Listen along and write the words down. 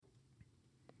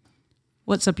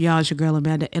What's up, y'all? It's your girl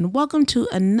Amanda, and welcome to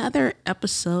another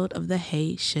episode of the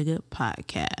Hey Sugar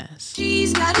Podcast.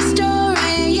 She's got a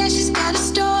story, yeah, she's got a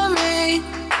story.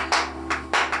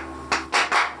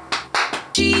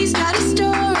 She's got a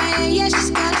story, yeah,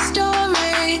 she's got a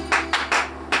story.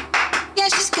 Yeah,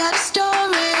 she's got a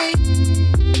story.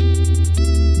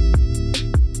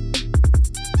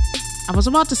 I was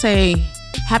about to say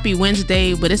happy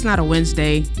Wednesday, but it's not a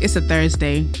Wednesday. It's a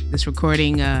Thursday. This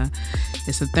recording,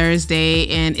 it's a Thursday,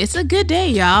 and it's a good day,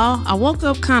 y'all. I woke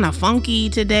up kind of funky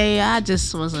today. I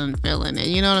just wasn't feeling it.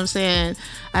 You know what I'm saying?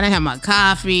 I didn't have my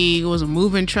coffee. It was a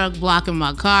moving truck blocking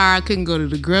my car. I couldn't go to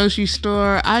the grocery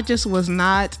store. I just was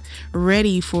not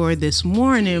ready for this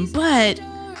morning, but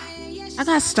I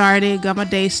got started, got my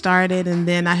day started, and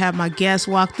then I had my guest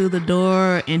walk through the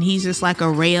door, and he's just like a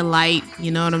ray of light.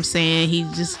 You know what I'm saying? He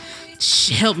just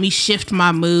helped me shift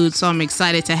my mood, so I'm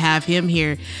excited to have him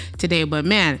here today. But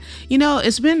man, you know,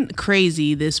 it's been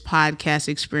crazy, this podcast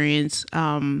experience.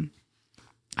 I've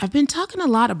been talking a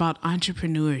lot about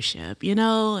entrepreneurship, you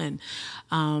know, and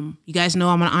you guys know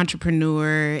I'm an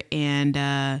entrepreneur,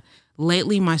 and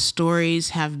lately my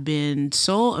stories have been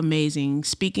so amazing,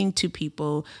 speaking to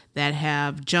people that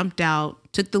have jumped out,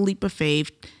 took the leap of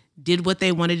faith, did what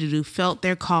they wanted to do, felt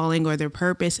their calling or their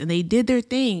purpose, and they did their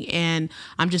thing. And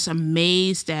I'm just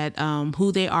amazed at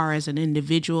who they are as an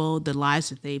individual, the lives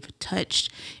that they've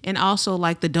touched, and also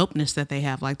like the dopeness that they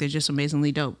have. Like, they're just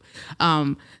amazingly dope.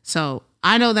 So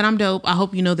I know that I'm dope. I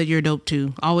hope you know that you're dope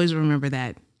too. Always remember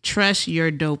that. Trust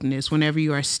your dopeness whenever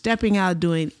you are stepping out,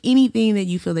 doing anything that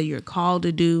you feel that you're called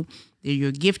to do, that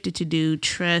you're gifted to do.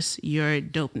 Trust your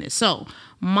dopeness. So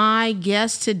my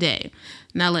guest today,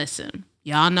 now listen,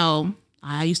 y'all know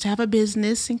I used to have a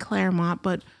business in Claremont,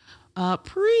 but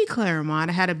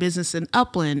pre-Claremont, I had a business in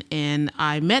Upland, and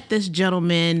I met this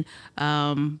gentleman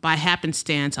by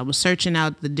happenstance. I was searching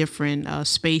out the different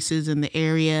spaces in the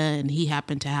area, and he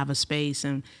happened to have a space,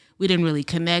 and we didn't really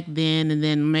connect then. And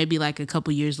then maybe like a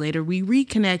couple years later, we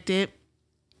reconnected.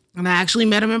 And I actually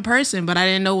met him in person, but I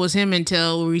didn't know it was him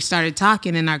until we started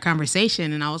talking in our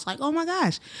conversation. And I was like, oh my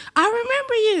gosh, I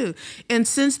remember you. And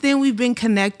since then we've been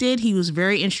connected. He was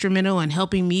very instrumental in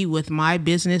helping me with my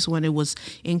business when it was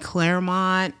in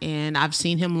Claremont. And I've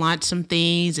seen him launch some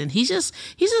things, and he's just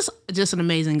an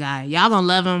amazing guy. Y'all gonna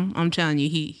love him. I'm telling you,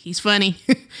 he's funny.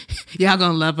 Y'all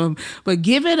gonna love him. But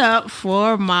give it up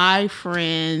for my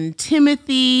friend,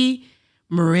 Timothy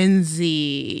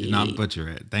Morenzi. Did not butcher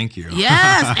it. Thank you.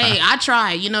 Yes. Hey, I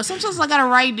try. You know, sometimes I got to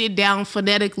write it down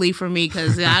phonetically for me,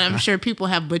 because I'm sure people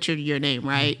have butchered your name,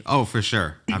 right? Oh, for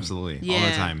sure. Absolutely. All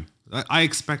the time. I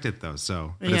expect it though,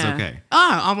 but it's okay.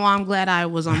 Oh, well, I'm glad I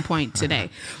was on point today.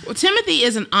 Well, Timothy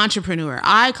is an entrepreneur.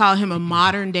 I call him a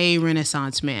modern day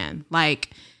Renaissance man. Like,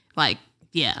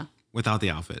 yeah. Without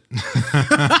the outfit.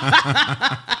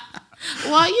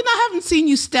 Well, you know, I haven't seen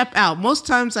you step out. Most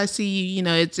times I see you, you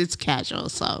know, it's casual,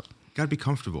 so. Gotta be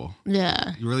comfortable.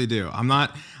 Yeah. You really do.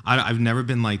 I've never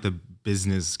been like the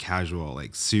business casual,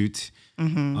 like suit.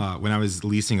 Mm-hmm. When I was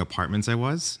leasing apartments,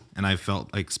 and I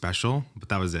felt like special, but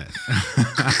that was it.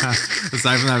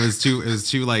 Aside from that, it was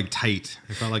too like tight.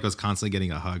 I felt like I was constantly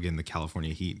getting a hug in the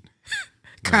California heat.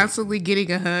 Constantly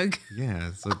getting a hug. Yeah,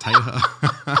 it's a tight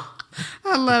hug.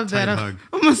 I love that. I'm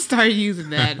going to start using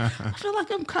that. I feel like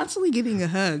I'm constantly getting a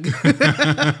hug.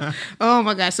 Oh,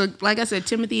 my gosh. So, like I said,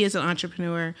 Timothy is an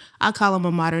entrepreneur. I call him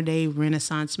a modern day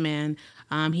Renaissance man.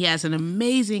 He has an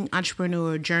amazing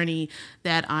entrepreneur journey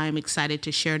that I'm excited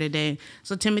to share today.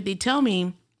 So, Timothy, tell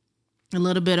me a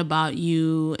little bit about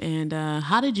you, and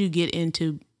how did you get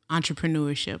into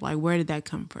entrepreneurship? Like, where did that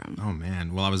come from? Oh,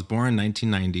 man. Well, I was born in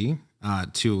 1990.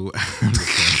 To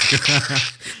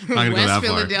West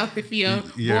Philadelphia,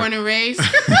 yeah. Born and raised.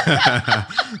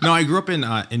 No, I grew up in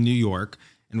New York,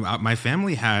 and my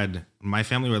family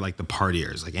were like the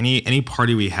partiers. Like any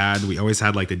party we had, we always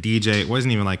had like the DJ. It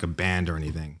wasn't even like a band or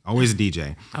anything. Always a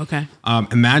DJ. Okay.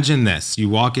 Imagine this: you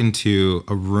walk into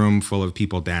a room full of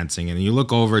people dancing, and you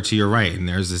look over to your right, and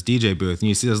there's this DJ booth, and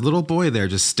you see this little boy there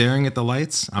just staring at the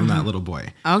lights. I'm that little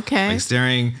boy. Okay. Like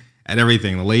staring at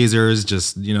everything, the lasers,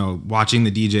 just, you know, watching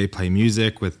the DJ play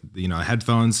music with, you know,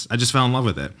 headphones. I just fell in love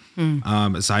with it.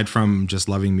 Aside from just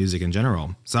loving music in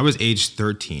general. So I was age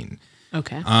 13.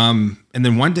 Okay. And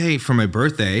then one day for my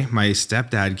birthday, my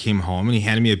stepdad came home and he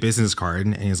handed me a business card,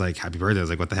 and he was like, happy birthday. I was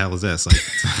like, what the hell is this? Like,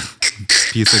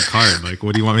 piece of card. Like,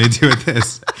 what do you want me to do with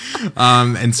this?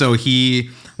 And so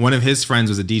one of his friends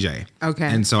was a DJ. Okay.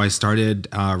 And so I started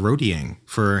roadieing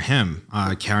for him,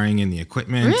 carrying in the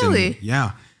equipment. Really? And,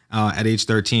 yeah. At age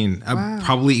 13. Wow.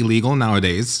 Probably illegal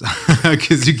nowadays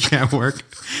because you can't work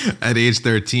at age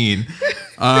 13.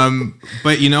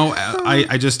 But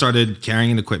I just started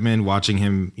carrying equipment, watching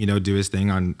him, do his thing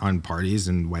on parties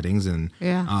and weddings, and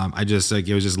I just like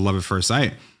it was just love at first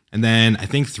sight. And then I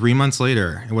think 3 months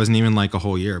later, it wasn't even like a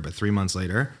whole year, but 3 months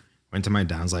later, went to my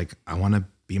dad. I was like, I want to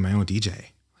be my own DJ.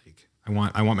 Like I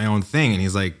want my own thing. And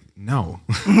he's like, no,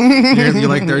 you're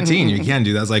like 13. You can't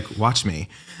do that. I was like, watch me.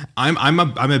 I'm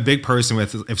a big person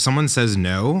with, if someone says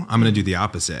no, I'm going to do the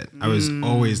opposite. I was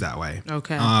always that way.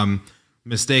 Okay.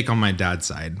 Mistake on my dad's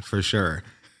side for sure.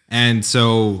 And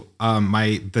so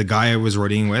the guy I was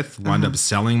roadieing with wound up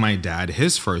selling my dad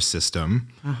his first system.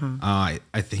 I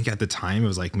think at the time it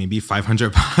was like maybe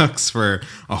 $500 for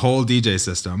a whole DJ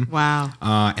system. Wow.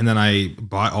 And then I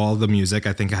bought all the music.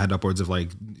 I think I had upwards of like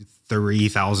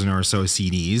 3,000 or so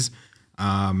CDs.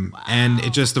 And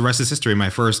it just, the rest is history. My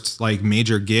first like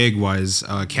major gig was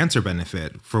a cancer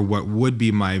benefit for what would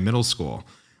be my middle school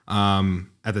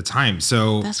at the time.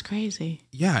 So that's crazy.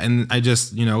 Yeah. And I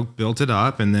just, built it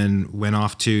up and then went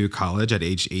off to college at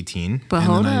age 18. But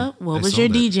hold up. What was your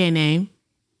DJ name?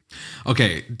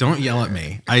 Okay. Don't yell at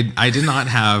me. I did not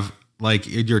have like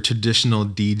your traditional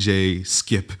DJ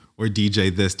skip or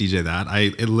DJ this, DJ that.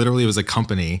 It literally was a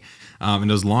company.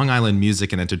 And it was Long Island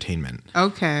Music and Entertainment.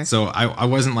 Okay. So I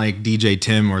wasn't like DJ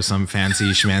Tim or some fancy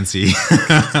schmancy.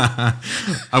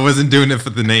 I wasn't doing it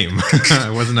for the name. I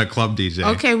wasn't a club DJ.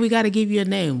 Okay, we got to give you a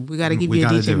name. We got to give you a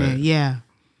DJ name. Yeah.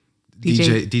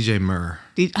 DJ Murr.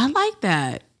 I like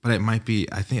that. But it might be,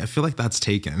 I feel like that's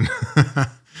taken.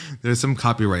 There's some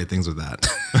copyright things with that.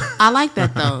 I like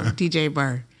that though, DJ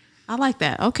Murr. I like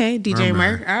that. Okay, DJ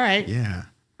Murr. All right. Yeah.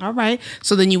 All right.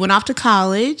 So then you went off to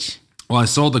college. Well, I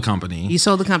sold the company. You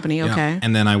sold the company, okay. Yeah.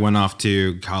 And then I went off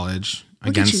to college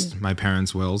against my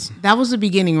parents' wills. That was the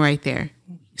beginning right there.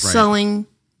 Right. Selling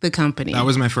the company. That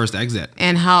was my first exit.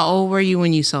 And how old were you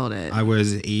when you sold it? I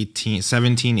was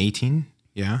 17, 18.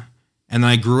 Yeah. And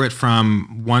then I grew it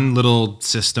from one little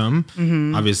system,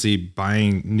 obviously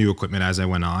buying new equipment as I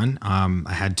went on.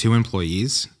 I had 2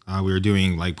 employees. We were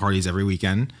doing like parties every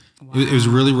weekend. Wow. It was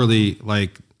really, really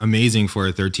like amazing for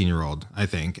a 13-year-old, I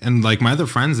think. And like my other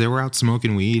friends, they were out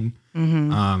smoking weed,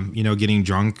 getting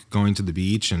drunk, going to the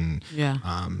beach. And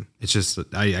it's just,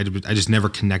 I just never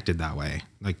connected that way.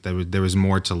 Like there was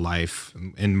more to life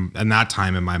in that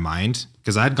time in my mind,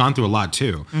 because I had gone through a lot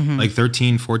too. Like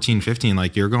 13, 14, 15,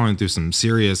 like you're going through some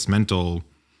serious mental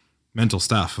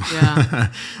stuff.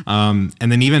 Yeah.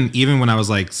 And then even when I was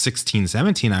like 16,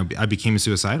 17, I became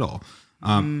suicidal.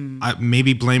 I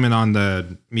maybe blame it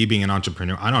on me being an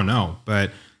entrepreneur. I don't know. But,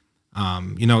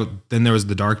 then there was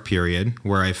the dark period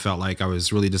where I felt like I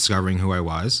was really discovering who I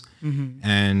was.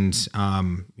 And,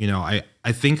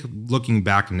 I think looking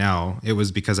back now, it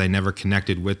was because I never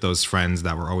connected with those friends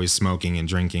that were always smoking and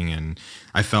drinking. And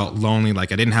I felt lonely.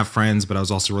 Like I didn't have friends, but I was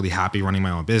also really happy running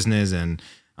my own business. And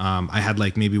I had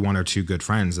like maybe 1 or 2 good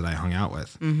friends that I hung out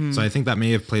with. So I think that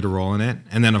may have played a role in it.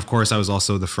 And then of course I was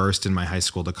also the first in my high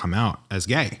school to come out as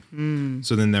gay.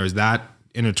 So then there was that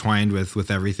intertwined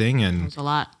with everything. And it's a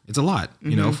lot. It's a lot,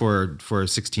 for a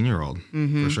 16-year-old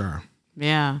for sure.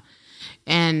 Yeah.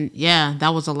 And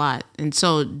that was a lot. And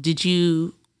so did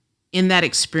you, in that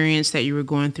experience that you were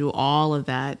going through all of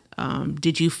that,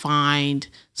 did you find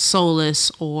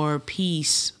solace or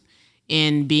peace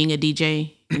in being a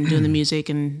DJ and doing the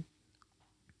music,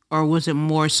 or was it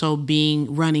more so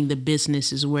running the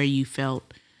business is where you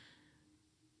felt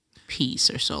peace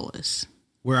or solace?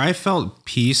 Where I felt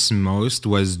peace most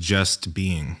was just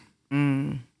being,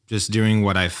 just doing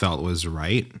what I felt was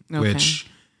right, which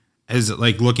is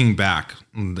like looking back.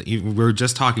 We were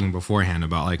just talking beforehand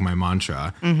about like my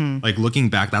mantra, like looking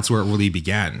back, that's where it really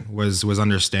began was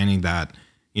understanding that,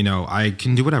 I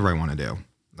can do whatever I want to do.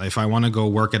 If I want to go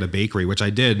work at a bakery, which I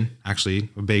did actually,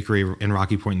 a bakery in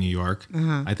Rocky Point, New York.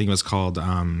 I think it was called,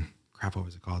 what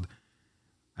was it called?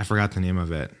 I forgot the name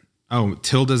of it. Oh,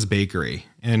 Tilda's Bakery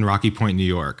in Rocky Point, New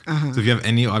York. So if you have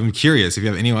I'm curious if you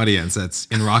have any audience that's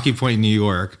in Rocky Point, New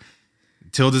York,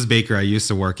 Tilda's Bakery I used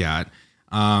to work at.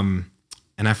 And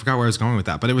I forgot where I was going with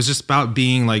that, but it was just about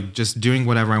being like, just doing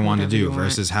whatever I want to do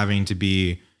versus having to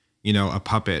be, a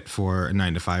puppet for a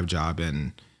 9-to-5 job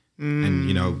and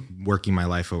working my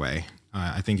life away.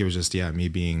 I think it was just, me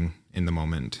being in the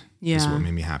moment is what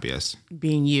made me happiest.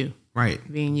 Being you. Right.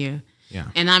 Being you. Yeah.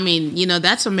 And I mean,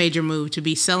 that's a major move to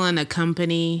be selling a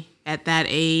company at that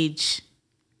age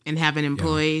and having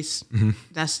employees.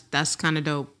 That's kind of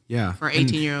dope. Yeah. For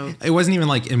 18-year-old. It wasn't even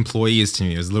like employees to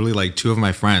me. It was literally like 2 of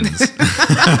my friends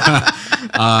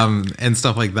and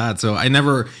stuff like that. So I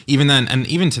never, even then, and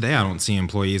even today, I don't see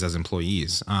employees as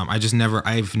employees.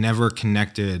 I've never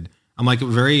connected I'm like a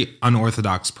very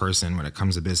unorthodox person when it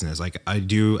comes to business. Like I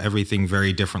do everything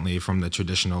very differently from the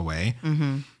traditional way.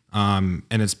 And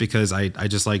it's because I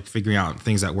just like figuring out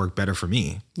things that work better for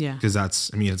me. Yeah. Because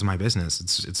it's my business.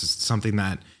 It's something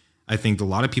that I think a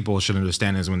lot of people should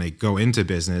understand is when they go into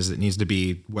business, it needs to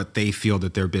be what they feel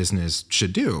that their business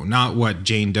should do, not what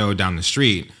Jane Doe down the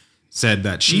street said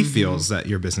that she feels that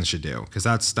your business should do. Because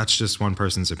that's just one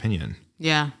person's opinion.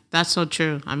 Yeah, that's so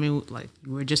true. I mean, like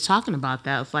we were just talking about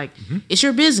that. It's like, it's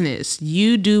your business.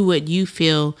 You do what you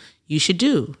feel you should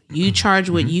do. You charge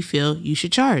what you feel you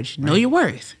should charge. Know your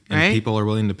worth, And right? people are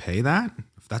willing to pay that.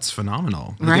 That's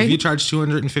phenomenal. Like Right. If you charge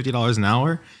 $250 an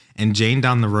hour and Jane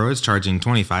down the road is charging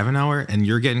 $25 an hour and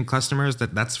you're getting customers,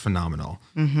 that's phenomenal.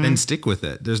 Then stick with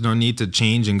it. There's no need to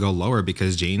change and go lower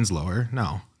because Jane's lower.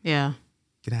 No, Yeah.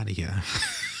 get out of here.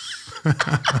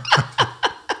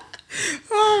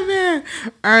 Oh man.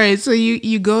 All right. So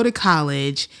you go to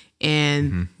college,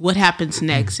 and what happens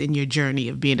next in your journey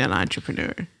of being an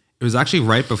entrepreneur? It was actually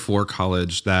right before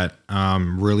college that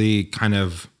really kind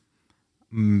of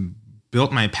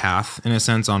built my path in a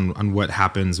sense on what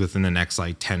happens within the next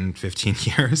like 10, 15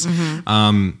 years.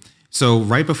 So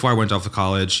right before I went off to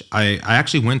college, I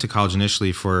actually went to college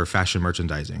initially for fashion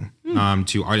merchandising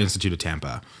to Art Institute of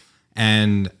Tampa.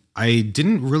 And I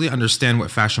didn't really understand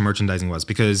what fashion merchandising was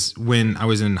because when I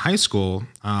was in high school,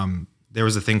 there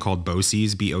was a thing called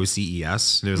BOCES,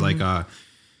 BOCES. There's like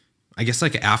I guess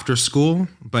like after school,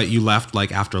 but you left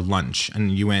like after lunch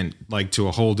and you went like to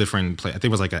a whole different place. I think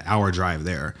it was like an hour drive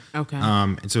there. Okay.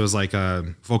 And so it was like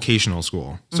a vocational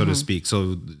school, so to speak.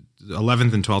 So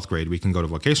 11th and 12th grade, we can go to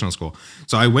vocational school.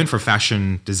 So I went for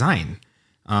fashion design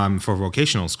for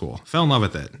vocational school. Fell in love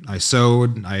with it. I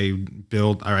sewed, I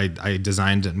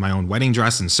designed my own wedding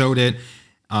dress and sewed it.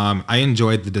 I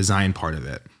enjoyed the design part of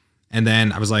it. And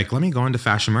then I was like, let me go into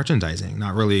fashion merchandising,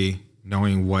 not really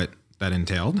knowing what that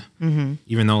entailed.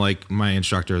 Even though like my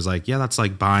instructor was like, yeah, that's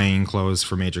like buying clothes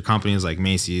for major companies like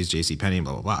Macy's, JCPenney,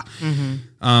 blah, blah,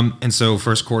 blah. And so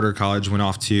first quarter of college went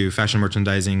off to fashion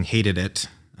merchandising, hated it.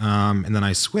 And then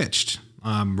I switched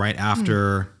right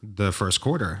after the first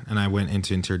quarter and I went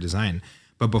into interior design.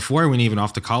 But before I went even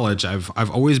off to college, I've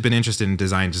always been interested in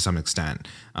design to some extent.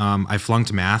 I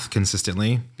flunked math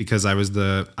consistently because I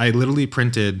literally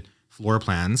printed floor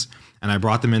plans and I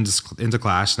brought them into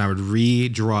class and I would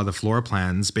redraw the floor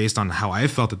plans based on how I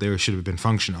felt that they should have been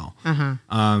functional.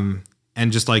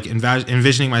 And just like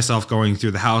envisioning myself going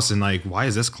through the house and like, why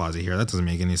is this closet here? That doesn't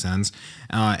make any sense.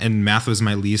 And math was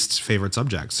my least favorite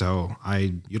subject. So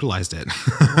I utilized it.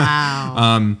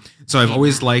 Wow. So I've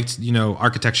always liked,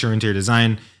 architecture, interior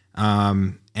design.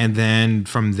 And then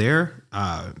from there,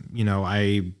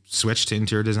 I switched to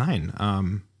interior design.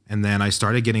 And then I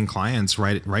started getting clients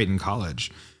right in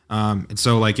college. And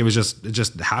so like, it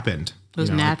just happened. It was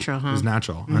natural, huh? It was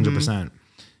natural, 100%.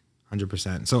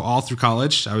 100%. So all through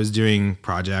college, I was doing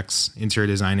projects, interior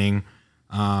designing.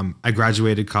 I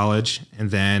graduated college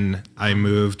and then I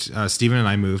moved, Steven and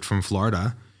I moved from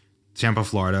Florida, Tampa,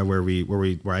 Florida,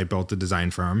 where I built the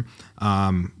design firm.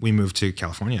 We moved to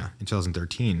California in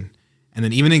 2013. And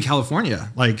then even in California,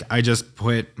 like I just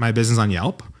put my business on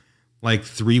Yelp. Like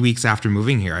 3 weeks after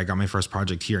moving here, I got my first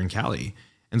project here in Cali.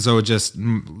 And so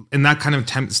and that kind of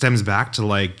stems back to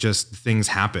like just things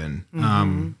happen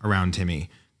around Timmy.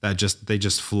 They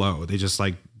just flow. They just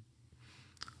like,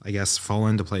 I guess, fall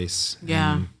into place.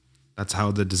 Yeah. And that's how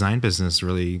the design business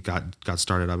really got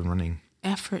started up and running.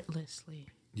 Effortlessly.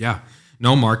 Yeah.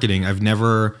 No marketing. I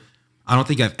don't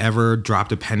think I've ever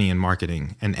dropped a penny in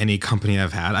marketing in any company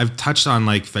I've had. I've touched on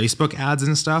like Facebook ads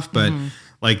and stuff, but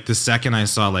like the second I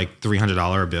saw like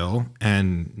 $300 bill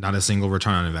and not a single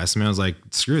return on investment, I was like,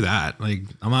 screw that. Like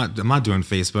I'm not doing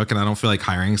Facebook and I don't feel like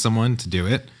hiring someone to do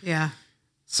it. Yeah.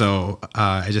 So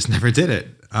I just never did it.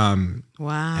 Wow.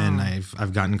 And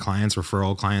I've gotten clients.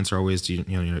 Referral clients are always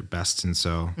your best, and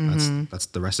so that's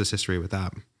the rest is history with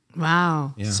that.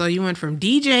 Wow. Yeah. So you went from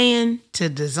DJing to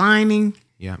designing.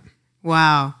 Yeah.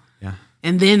 Wow. Yeah.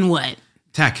 And then what?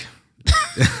 Tech.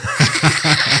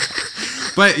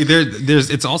 But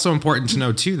it's also important to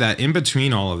know too that in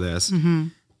between all of this,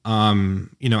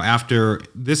 after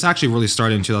this actually really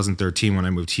started in 2013 when I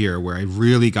moved here, where I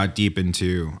really got deep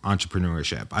into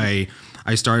entrepreneurship.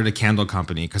 I started a candle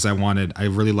company because I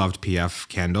really loved PF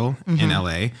Candle in LA.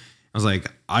 I was like,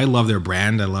 I love their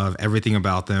brand. I love everything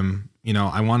about them.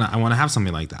 I want to have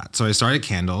something like that. So I started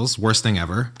candles. Worst thing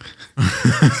ever.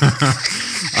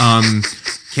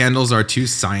 Candles are too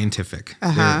scientific.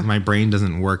 My brain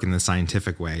doesn't work in the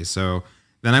scientific way. So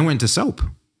then I went to soap.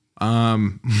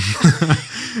 I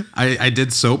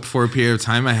did soap for a period of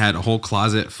time. I had a whole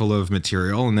closet full of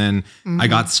material, and then I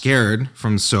got scared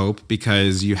from soap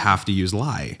because you have to use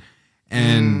lye.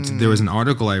 And there was an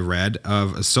article I read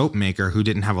of a soap maker who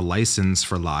didn't have a license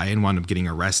for lye and wound up getting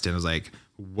arrested. I was like,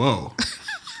 whoa.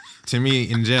 To me,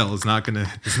 in jail, it's not gonna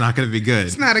be good.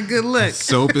 It's not a good look.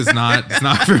 Soap is not. It's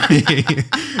not for me.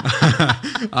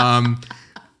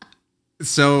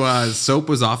 So soap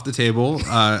was off the table.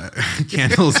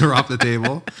 Candles were off the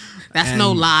table. That's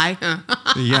no lie.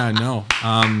 Yeah, no,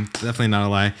 definitely not a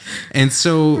lie. And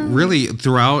so really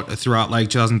throughout like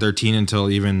 2013 until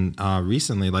even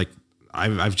recently, like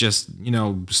I've just,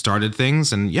 started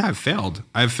things, and yeah, I've failed.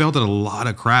 I've failed at a lot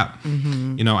of crap,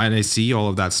 and I see all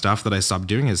of that stuff that I stopped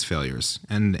doing as failures.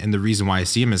 And the reason why I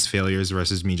see them as failures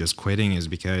versus me just quitting is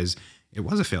because it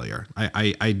was a failure.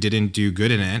 I didn't do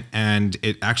good in it, and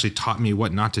it actually taught me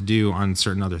what not to do on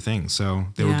certain other things. So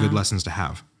they were good lessons to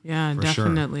have. Yeah, for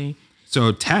definitely.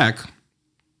 Sure. So tech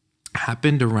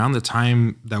happened around the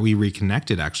time that we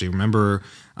reconnected, actually. Remember,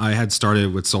 I had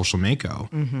started with Social Mako,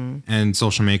 and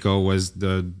Social Mako was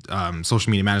the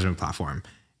social media management platform.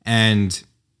 And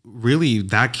really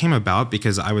that came about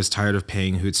because I was tired of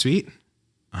paying Hootsuite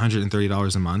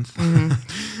 $130 a month.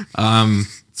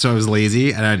 So I was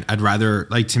lazy, and I'd rather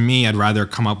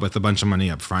come up with a bunch of money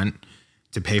up front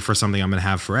to pay for something I'm going to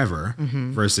have forever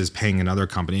versus paying another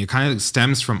company. It kind of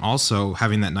stems from also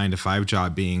having that 9-to-5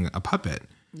 job being a puppet.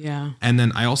 Yeah. And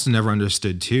then I also never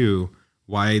understood too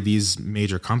why these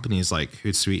major companies like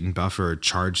Hootsuite and Buffer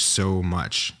charge so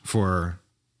much for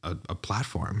a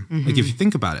platform. Like if you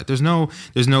think about it, there's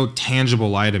no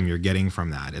tangible item you're getting from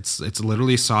that. It's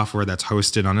literally software that's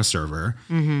hosted on a server.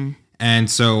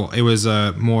 And so it was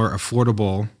a more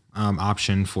affordable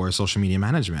option for social media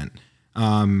management.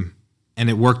 And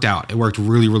it worked out. It worked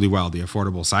really, really well, the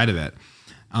affordable side of it.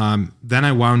 Then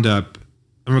I wound up,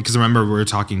 because remember we were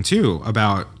talking too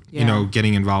about,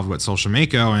 getting involved with Social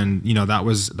Mako, and, that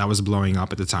was blowing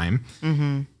up at the time.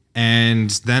 And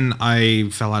then I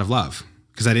fell out of love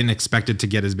because I didn't expect it to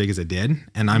get as big as it did.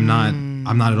 And I'm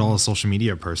not at all a social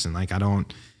media person. Like I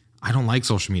don't like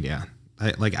social media.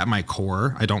 Like at my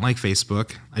core, I don't like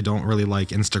Facebook. I don't really like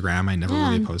Instagram. I never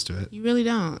really post to it. You really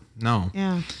don't. No.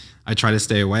 Yeah. I try to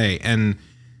stay away. And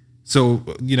so,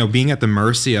 being at the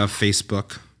mercy of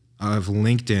Facebook, of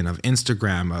LinkedIn, of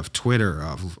Instagram, of Twitter,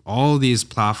 of all these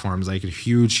platforms, like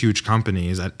huge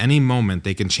companies, at any moment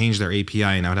they can change their API,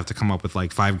 and I would have to come up with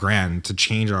like $5,000 to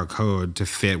change our code to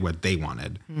fit what they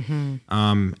wanted. And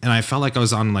I felt like I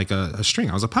was on like a string.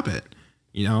 I was a puppet,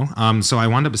 So I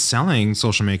wound up selling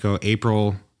Social Mako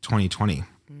April 2020.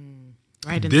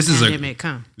 Right in the pandemic,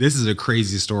 huh? This is a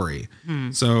crazy story.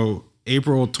 So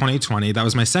April 2020, that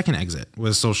was my second exit,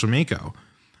 was Social Mako.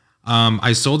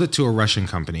 I sold it to a Russian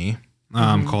company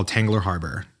called Tangler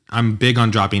Harbor. I'm big on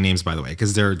dropping names, by the way,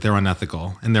 because they're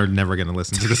unethical and they're never going to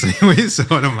listen to this anyway, so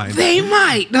I don't mind. They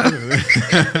might.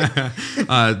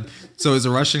 So it's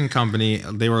a Russian company.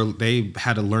 They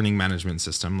had a learning management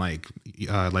system like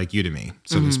Udemy,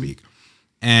 so to speak.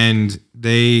 And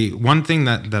one thing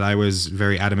that I was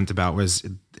very adamant about was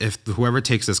if whoever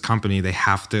takes this company, they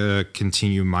have to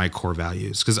continue my core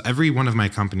values, because every one of my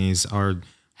companies are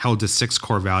held to 6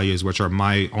 core values, which are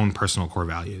my own personal core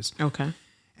values. Okay.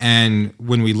 And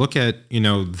when we look at,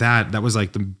 that was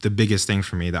like the biggest thing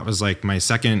for me. That was like my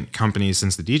second company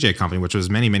since the DJ company, which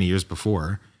was many, many years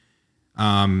before.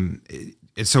 So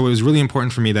it was really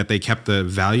important for me that they kept the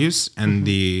values and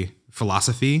the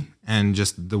philosophy and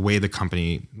just the way the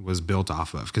company was built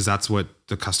off of, because that's what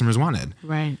the customers wanted.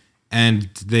 Right. And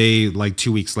they, like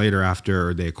 2 weeks later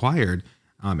after they acquired,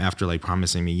 after like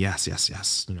promising me, yes,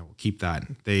 we'll keep that,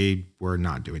 they were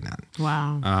not doing that.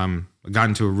 Wow. I got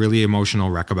into a really emotional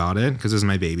wreck about it because it was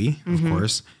my baby, of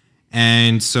course.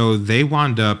 And so they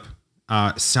wound up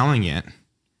selling it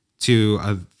to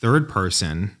a third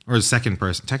person, or a second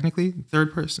person, technically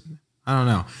third person. I don't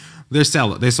know. They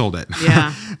sold it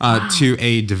to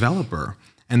a developer.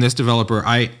 And this developer,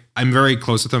 I'm very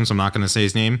close with him, so I'm not going to say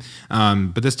his name.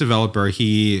 But this developer,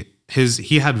 he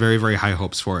had very, very high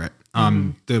hopes for it.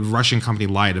 The Russian company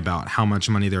lied about how much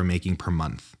money they were making per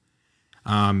month.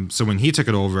 So when he took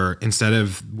it over, instead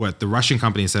of what the Russian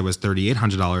company said was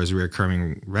 $3,800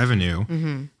 recurring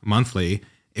revenue monthly,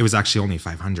 it was actually only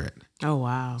 $500. Oh,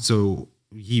 wow. So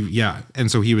and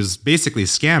so he was basically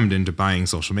scammed into buying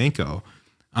Social Mako.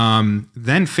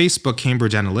 Then Facebook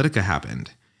Cambridge Analytica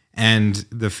happened, and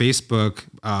the Facebook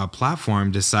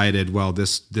platform decided, well,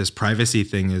 this privacy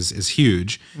thing is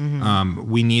huge.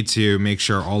 We need to make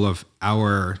sure all of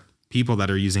our people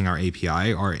that are using our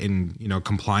API are in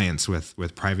compliance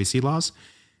with privacy laws.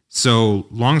 So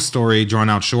long story drawn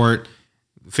out short,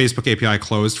 Facebook API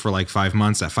closed for like 5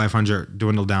 months. That 500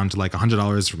 dwindled down to like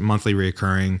 $100 monthly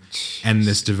reoccurring. And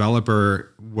this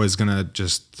developer was going to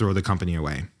just throw the company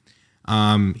away.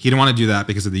 He didn't want to do that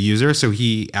because of the user. So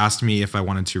he asked me if I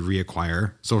wanted to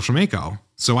reacquire Social Mako.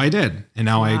 So I did. And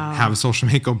now I have Social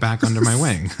Mako back under my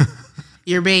wing.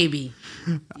 Your baby.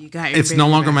 You got your It's baby no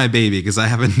longer back. my baby because I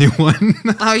have a new one.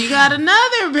 Oh, you got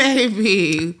another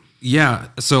baby. Yeah.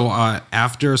 So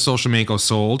after Social Mako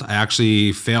sold, I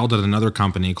actually failed at another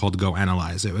company called Go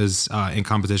Analyze. It was in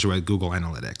competition with Google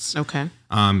Analytics. Okay.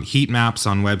 Heat maps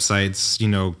on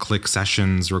websites, click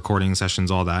sessions, recording sessions,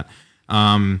 all that.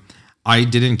 I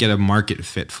didn't get a market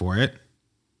fit for it.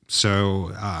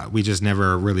 So we just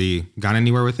never really got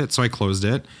anywhere with it. So I closed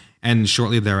it. And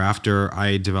shortly thereafter,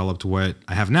 I developed what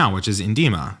I have now, which is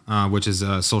Indema, which is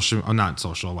a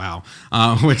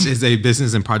which is a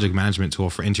business and project management tool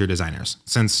for interior designers,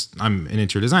 since I'm an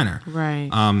interior designer.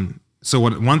 Right. So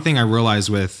one thing I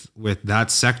realized with that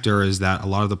sector is that a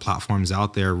lot of the platforms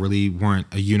out there really weren't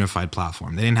a unified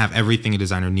platform. They didn't have everything a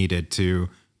designer needed to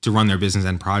run their business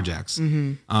and projects.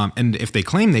 And if they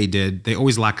claim they did, they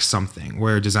always lacked something,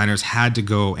 where designers had to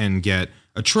go and get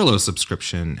a Trello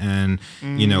subscription and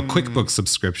QuickBooks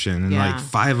subscription and like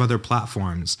 5 other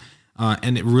platforms.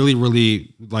 And it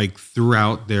really like threw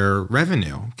out their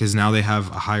revenue, because now they have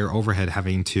a higher overhead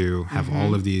having to have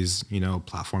all of these,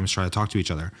 platforms try to talk to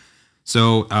each other.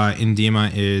 So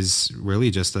Indema is really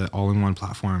just an all-in-one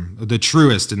platform, the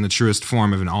truest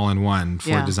form of an all-in-one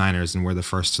for designers, and we're the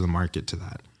first to the market to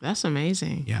that. That's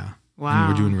amazing. Yeah. Wow.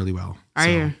 And we're doing really well. Are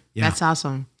you? Yeah. That's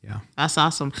awesome. Yeah. That's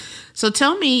awesome. So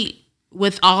tell me,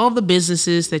 with all the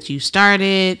businesses that you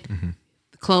started,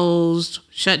 closed,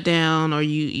 shut down, or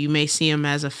you may see them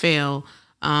as a fail,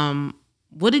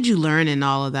 what did you learn in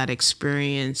all of that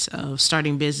experience of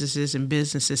starting businesses and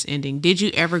businesses ending? Did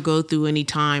you ever go through any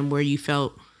time where you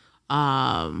felt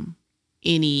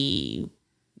any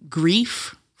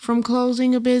grief from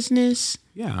closing a business?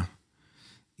 Yeah.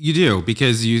 You do,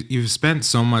 because you've spent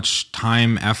so much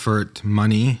time, effort,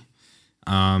 money,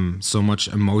 so much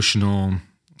emotional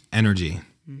energy,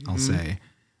 I'll say,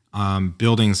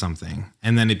 building something,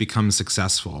 and then it becomes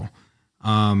successful,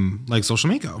 like Social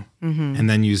Mako, and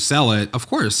then you sell it. Of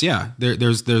course, yeah.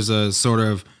 There's a sort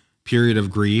of period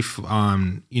of grief.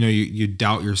 You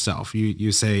doubt yourself.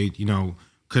 You say,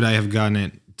 could I have gotten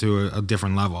it to a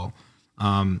different level?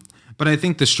 But I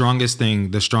think the strongest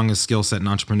skill set an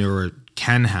entrepreneur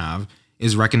can have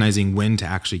is recognizing when to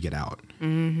actually get out.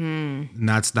 And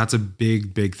that's a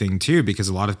big thing too, because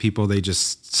a lot of people, they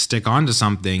just stick on to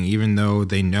something even though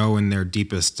they know in their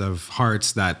deepest of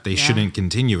hearts that they shouldn't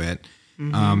continue it.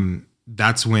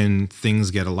 That's when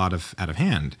things get out of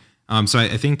hand. So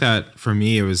I think that for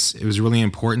me, it was really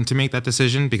important to make that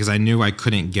decision, because I knew I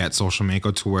couldn't get Social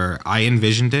Mako to where I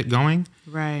envisioned it going.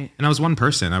 Right. And I was one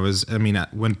person.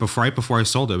 Before I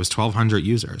sold it, it was 1,200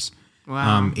 users.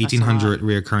 Wow. 1,800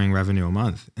 reoccurring revenue a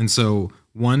month. And so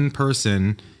one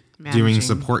person doing Managing.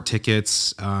 support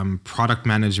tickets, product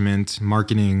management,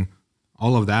 marketing,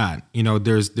 all of that,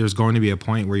 there's going to be a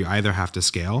point where you either have to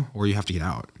scale or you have to get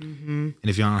out. And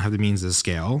if you don't have the means to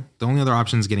scale, the only other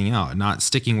option is getting out, not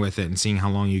sticking with it and seeing how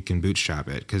long you can bootstrap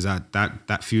it, because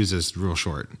that fuse is real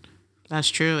short. That's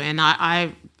true. And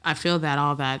I feel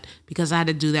all that because I had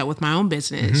to do that with my own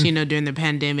business, during the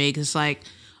pandemic. It's like,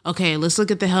 okay, let's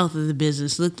look at the health of the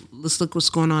business. Let's look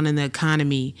what's going on in the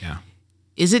economy. Yeah.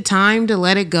 Is it time to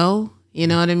let it go? You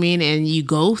know what I mean? And you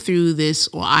go through this,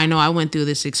 I know I went through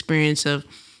this experience of,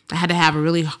 I had to have a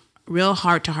really real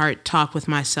heart-to-heart talk with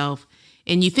myself.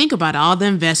 And you think about all the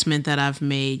investment that I've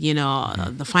made,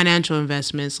 the financial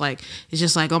investments, like, it's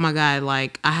just like, oh my God,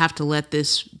 like, I have to let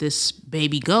this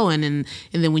baby go. And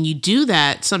then when you do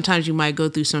that, sometimes you might go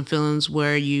through some feelings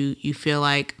where you feel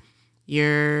like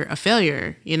you're a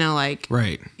failure,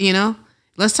 Right.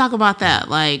 Let's talk about that.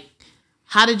 Like,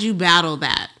 how did you battle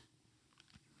that?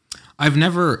 I've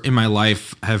never in my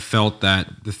life have felt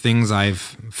that the things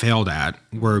I've failed at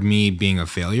were me being a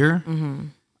failure.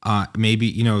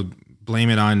 Maybe, blame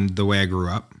it on the way I grew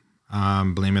up.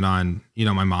 Blame it on,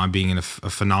 my mom being a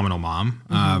phenomenal mom.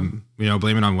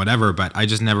 Blame it on whatever, but I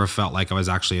just never felt like I was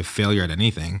actually a failure at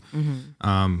anything.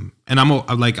 And I'm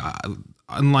like,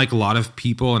 unlike a lot of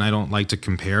people, and I don't like to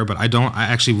compare, but I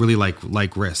actually really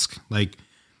like risk. Like,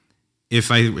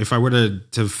 if I were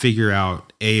to figure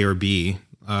out A or B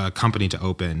company to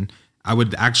open, I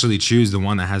would actually choose the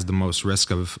one that has the most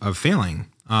risk of failing,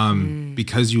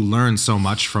 because you learn so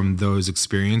much from those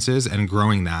experiences and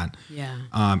growing that,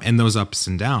 and those ups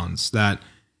and downs that,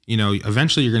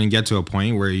 eventually you're going to get to a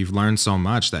point where you've learned so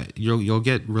much that you'll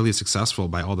get really successful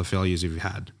by all the failures you've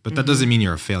had. But that doesn't mean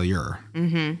you're a failure.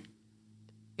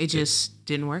 It just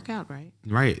didn't work out, right?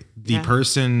 Right. The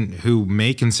person who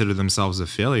may consider themselves a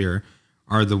failure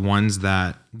are the ones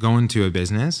that go into a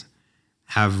business,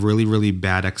 have really, really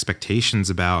bad expectations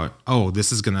about, oh,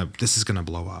 this is gonna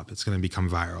blow up. It's gonna become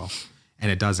viral.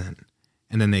 And it doesn't.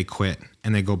 And then they quit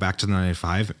and they go back to the 9 to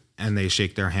 5 and they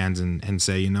shake their hands and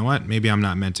say, you know what, maybe I'm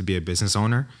not meant to be a business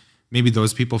owner. Maybe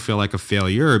those people feel like a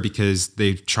failure because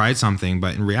they've tried something,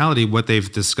 but in reality, what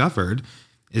they've discovered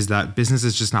is that business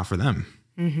is just not for them.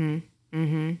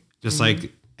 Just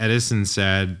like Edison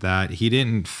said that he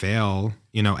didn't fail,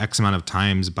 X amount of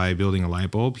times by building a light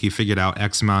bulb. He figured out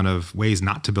X amount of ways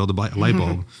not to build a light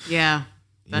bulb. Yeah,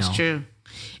 that's true.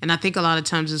 And I think a lot of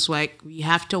times it's like you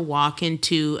have to walk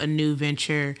into a new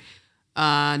venture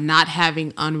not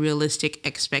having unrealistic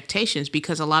expectations,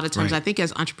 because a lot of times I think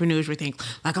as entrepreneurs we think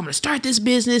like, I'm going to start this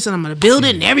business and I'm going to build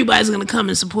it and everybody's going to come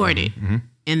and support it.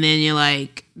 And then you're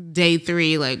like, day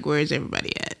 3, like, where's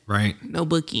everybody at? Right. No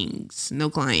bookings, no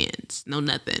clients, no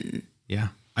nothing. Yeah.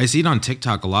 I see it on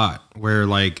TikTok a lot where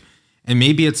like, and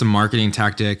maybe it's a marketing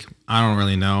tactic. I don't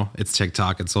really know. It's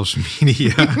TikTok and social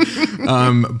media.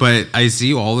 But I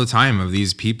see all the time of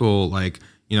these people like,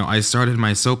 I started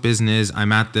my soap business.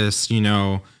 I'm at this,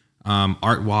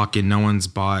 art walk and no one's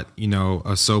bought,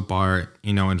 a soap art,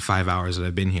 in 5 hours that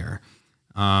I've been here.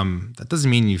 That doesn't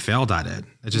mean you failed at it.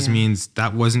 It just means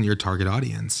that wasn't your target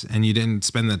audience and you didn't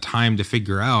spend the time to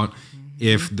figure out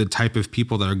if the type of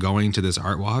people that are going to this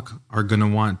art walk are going to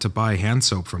want to buy hand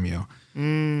soap from you.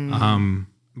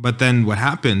 But then what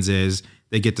happens is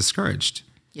they get discouraged.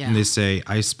 And they say,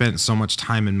 I spent so much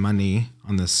time and money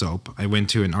on this soap. I went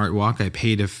to an art walk. I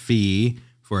paid a fee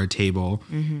for a table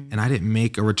and I didn't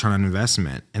make a return on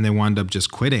investment. And they wound up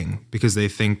just quitting because they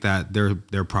think that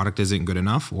their product isn't good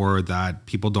enough or that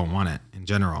people don't want it in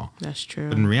general. That's true.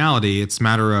 But in reality, it's a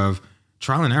matter of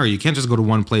trial and error. You can't just go to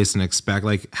one place and expect,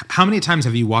 like, how many times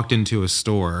have you walked into a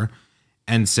store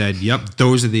and said, yep,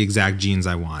 those are the exact jeans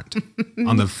I want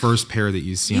on the first pair that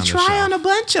you see on the shelf? You try on a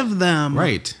bunch of them.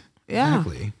 Right. Yeah.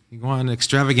 Exactly. You go on an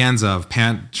extravaganza of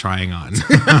pant trying on.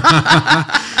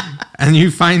 And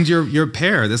you find your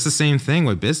pair. That's the same thing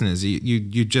with business.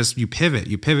 You pivot,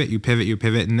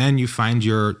 and then you find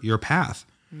your path.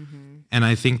 And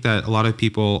I think that a lot of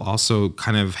people also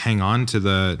kind of hang on to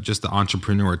the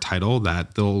entrepreneur title,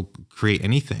 that they'll create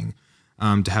anything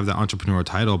to have the entrepreneur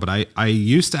title. But I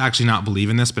used to actually not believe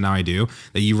in this, but now I do,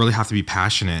 that you really have to be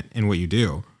passionate in what you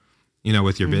do,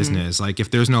 with your business. Like if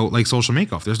there's no, like Social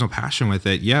Mako, if there's no passion with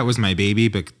it, it was my baby,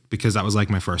 but because that was like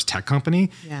my first tech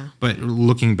company. Yeah. But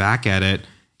looking back at it,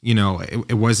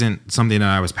 it wasn't something that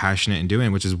I was passionate in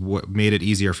doing, which is what made it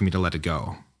easier for me to let it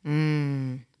go.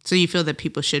 So you feel that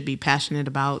people should be passionate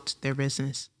about their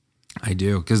business? I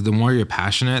do, because the more you're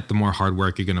passionate, the more hard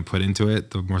work you're going to put into it,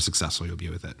 the more successful you'll be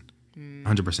with it.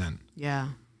 100%. Yeah,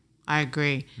 I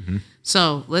agree.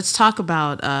 So let's talk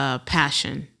about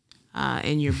passion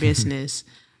in your business.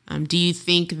 Do you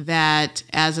think that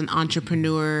as an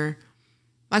entrepreneur,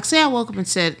 like say I woke up and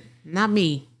said, not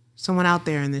me, someone out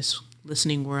there in this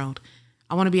listening world,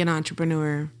 I want to be an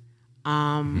entrepreneur. Should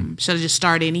I just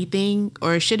start anything,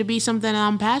 or should it be something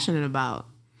I'm passionate about?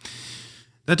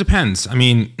 That depends. I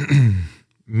mean,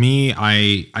 me,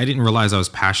 I didn't realize I was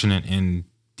passionate in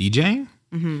DJing.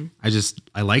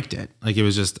 I liked it. Like it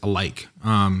was just a like.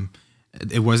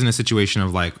 It wasn't a situation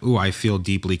of like, ooh, I feel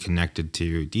deeply connected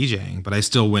to DJing, but I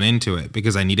still went into it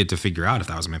because I needed to figure out if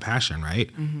that was my passion,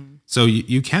 right? So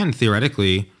you can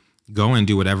theoretically go and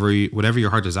do whatever your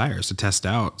heart desires to test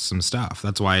out some stuff.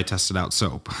 That's why I tested out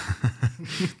soap.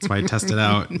 That's why I tested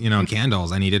out,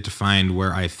 candles. I needed to find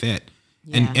where I fit.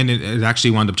 Yeah. And it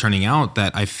actually wound up turning out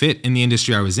that I fit in the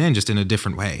industry I was in, just in a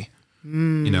different way.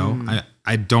 I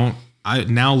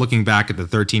now looking back at the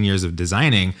 13 years of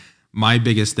designing, my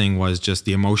biggest thing was just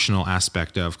the emotional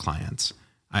aspect of clients.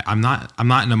 I'm not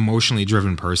an emotionally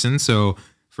driven person. So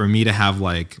for me to have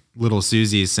like little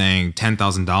Susie saying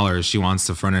 $10,000 she wants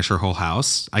to furnish her whole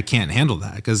house, I can't handle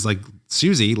that because like,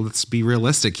 Susie, let's be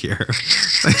realistic here.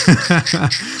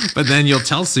 But then you'll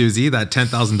tell Susie that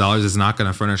 $10,000 is not going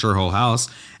to furnish her whole house.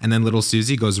 And then little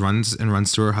Susie runs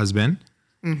to her husband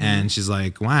and she's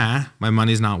like, wow, my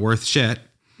money's not worth shit.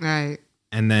 Right.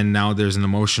 And then now there's an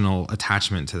emotional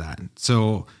attachment to that.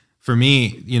 So for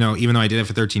me, even though I did it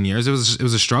for 13 years, it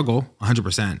was a struggle,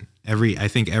 100%.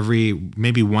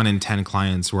 Maybe 1 in 10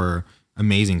 clients were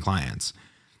amazing clients.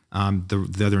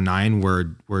 The other 9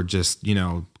 were just,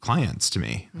 clients to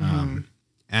me.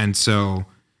 And so,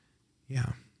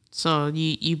 yeah. So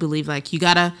you believe like you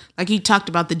gotta, like you talked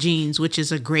about the jeans, which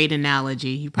is a great analogy.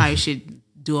 You probably should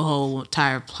do a whole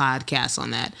entire podcast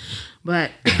on that.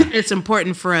 But it's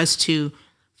important for us to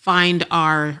find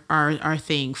our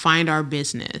thing, find our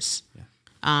business.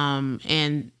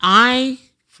 And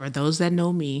for those that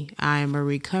know me, I am a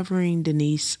recovering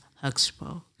Denise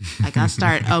Huxpo. Like I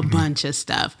start a bunch of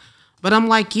stuff, but I'm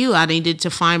like you. I needed to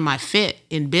find my fit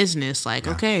in business. Like,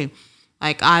 okay,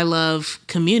 like I love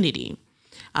community.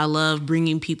 I love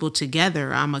bringing people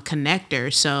together. I'm a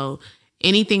connector. So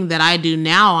anything that I do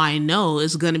now, I know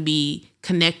is going to be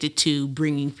connected to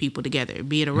bringing people together,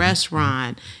 be it a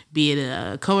restaurant, be it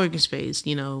a co-working space,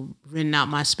 renting out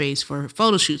my space for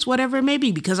photo shoots, whatever it may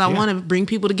be, because I want to bring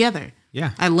people together.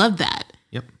 Yeah. I love that.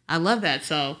 Yep. I love that.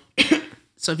 So,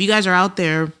 so if you guys are out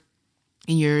there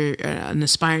and you're an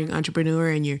aspiring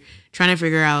entrepreneur and you're trying to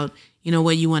figure out,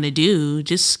 what you want to do,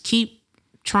 just keep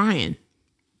trying.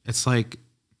 It's like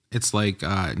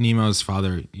Nemo's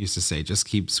father used to say, just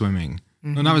keep swimming.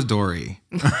 No, that was Dory.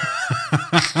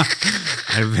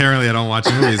 Apparently I don't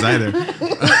watch movies either.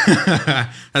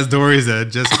 As Dory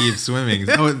said, just keep swimming.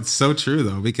 Oh, it's so true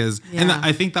though, because, and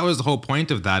I think that was the whole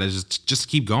point of that, is just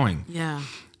keep going. Yeah.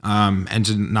 And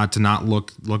to not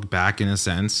look back in a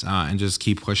sense, and just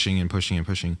keep pushing and pushing and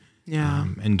pushing. Yeah.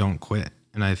 And don't quit.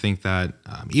 And I think that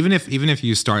even if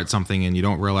you start something and you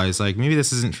don't realize like maybe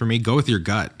this isn't for me, go with your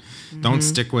gut. Don't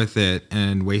stick with it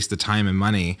and waste the time and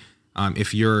money.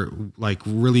 If you're like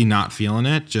really not feeling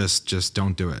it, just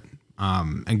don't do it.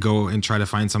 And go and try to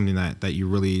find something that you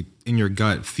really in your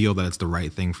gut feel that it's the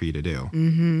right thing for you to do.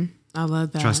 Mm-hmm. I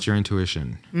love that. Trust your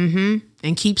intuition. Mm-hmm.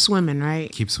 And keep swimming,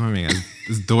 right? Keep swimming,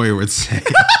 as Dory would say.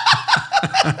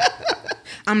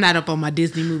 I'm not up on my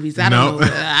Disney movies. I don't know.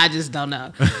 I just don't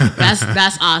know.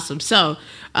 That's awesome. So,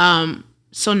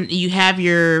 so you have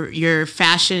your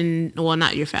fashion, well,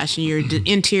 not your fashion, your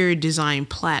interior design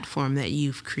platform that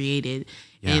you've created,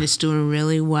 and it's doing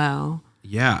really well.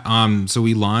 Yeah. So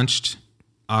we launched.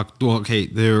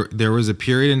 There was a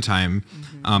period in time,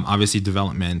 obviously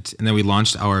development, and then we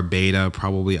launched our beta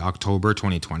probably October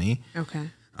 2020. Okay.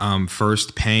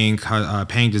 First paying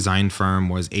design firm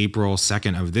was April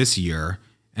 2nd of this year,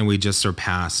 and we just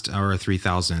surpassed our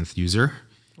 3,000th user.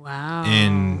 Wow.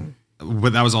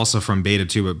 But that was also from beta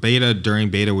too. But during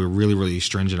beta, we were really, really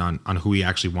stringent on who we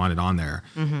actually wanted on there.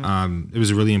 It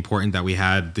was really important that we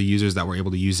had the users that were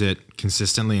able to use it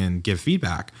consistently and give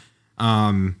feedback.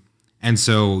 And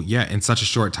so, in such a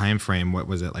short time frame, what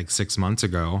was it, like 6 months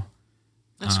ago?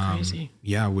 That's crazy.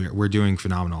 Yeah, we're doing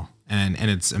phenomenal. And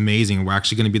it's amazing. We're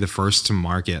actually going to be the first to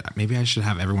market. Maybe I should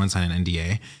have everyone sign an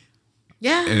NDA.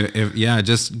 Yeah.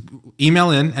 Just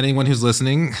email in anyone who's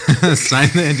listening, sign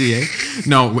the NDA.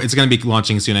 No, it's going to be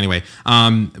launching soon anyway.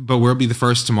 But we'll be the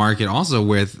first to market also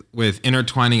with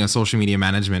intertwining a social media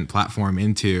management platform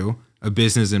into a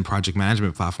business and project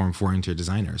management platform for interior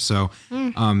designers. So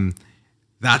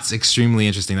that's extremely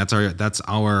interesting. That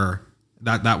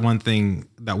one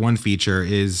feature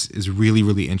is really,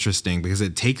 really interesting because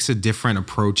it takes a different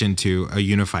approach into a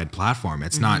unified platform.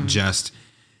 It's not just,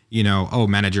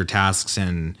 manage your tasks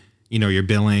and, your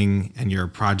billing and your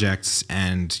projects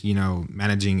and,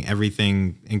 managing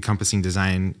everything encompassing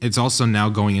design. It's also now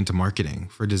going into marketing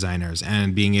for designers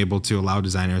and being able to allow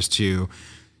designers to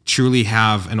truly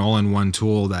have an all-in-one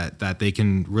tool that they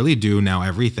can really do now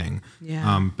everything.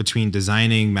 Between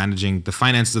designing, managing the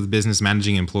finances of the business,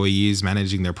 managing employees,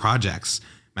 managing their projects,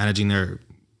 managing their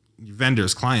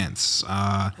vendors, clients.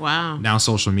 Wow. Now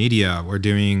social media, we're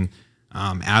doing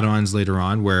add-ons later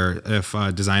on where if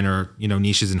a designer,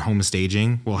 niches in home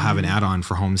staging, we'll have an add-on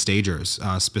for home stagers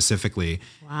specifically.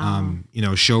 Wow.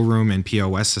 Showroom and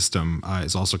POS system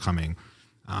is also coming.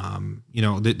 Really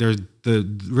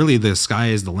the sky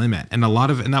is the limit. And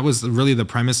that was really the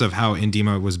premise of how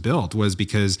Indima was built, was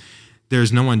because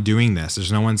there's no one doing this.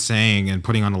 There's no one saying and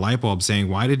putting on a light bulb saying,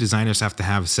 why do designers have to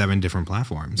have 7 different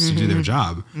platforms to do their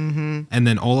job? And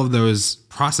then all of those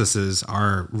processes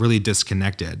are really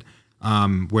disconnected,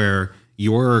 where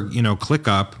your,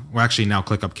 ClickUp, well, actually now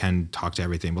ClickUp can talk to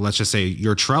everything, but let's just say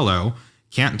your Trello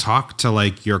can't talk to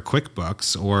like your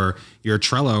QuickBooks or your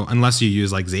Trello unless you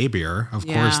use like Zapier. Of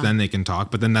course, then they can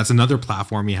talk, but then that's another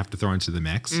platform you have to throw into the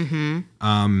mix.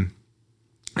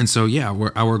 And so,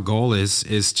 our goal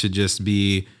is to just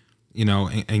be,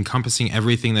 encompassing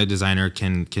everything that a designer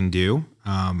can do,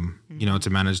 to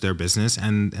manage their business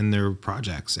and their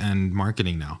projects and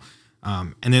marketing now.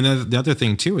 And then the other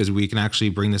thing too is we can actually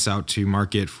bring this out to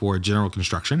market for general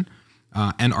construction.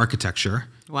 and architecture.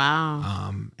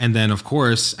 Wow. And then, of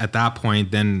course, at that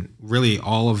point, then really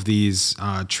all of these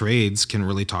trades can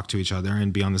really talk to each other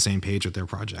and be on the same page with their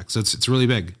projects. So it's really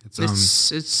big.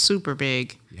 It's super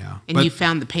big. Yeah. And But you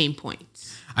found the pain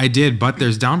points. I did, but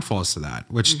there's downfalls to that,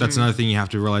 which that's another thing you have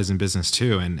to realize in business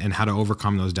too, and how to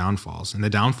overcome those downfalls. And the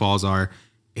downfalls are,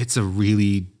 it's a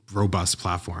really robust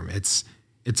platform. It's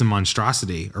a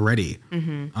monstrosity already.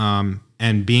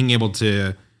 And being able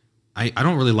to, I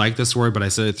don't really like this word, but I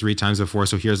said it 3 times before,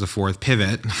 so here's the 4th,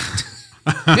 pivot.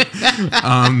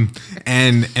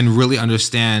 And really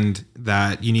understand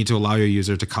that you need to allow your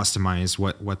user to customize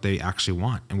what they actually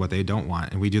want and what they don't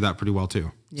want. And we do that pretty well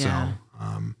too. Yeah. So,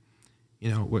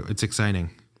 it's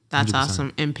exciting. That's 100%.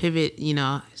 awesome. And pivot,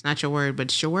 it's not your word, but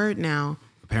it's your word now.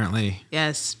 Apparently.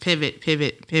 Yes,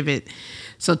 pivot.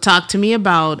 So talk to me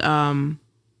about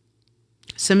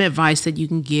some advice that you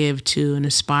can give to an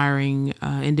aspiring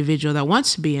individual that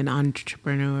wants to be an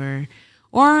entrepreneur,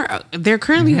 or they're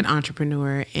currently an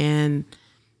entrepreneur and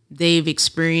they've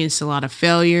experienced a lot of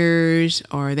failures,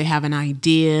 or they have an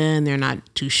idea and they're not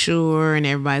too sure, and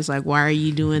everybody's like, why are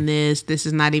you doing this? This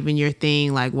is not even your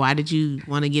thing. Like, why did you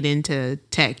want to get into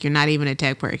tech? You're not even a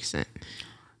tech person.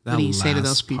 What do you say to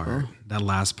those people? That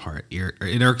last part,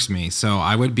 it irks me. So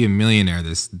I would be a millionaire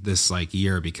this like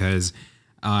year because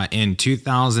in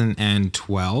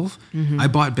 2012, I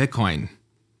bought Bitcoin.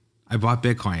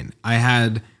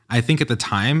 I think at the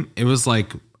time it was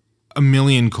like 1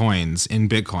 million coins in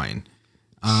Bitcoin.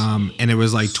 And it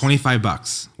was like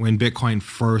 $25 when Bitcoin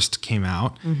first came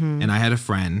out. And I had a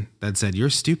friend that said, "You're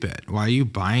stupid. Why are you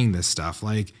buying this stuff?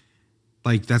 Like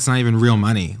that's not even real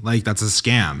money. Like that's a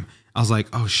scam." I was like,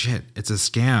 "Oh shit, it's a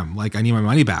scam. Like I need my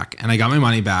money back." And I got my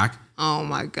money back. Oh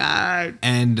my God.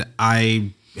 And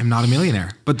I am not a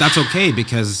millionaire, but that's okay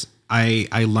because I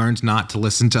learned not to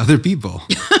listen to other people.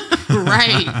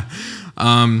 Right.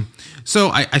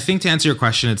 So I think to answer your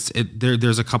question,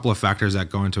 there's a couple of factors that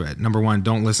go into it. Number one,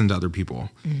 don't listen to other people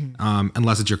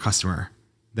unless it's your customer.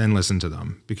 Then listen to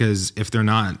them, because if they're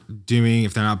not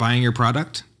buying your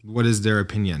product, what is their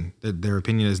opinion? Their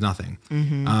opinion is nothing.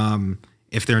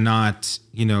 If they're not,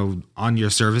 on your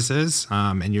services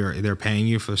and they're paying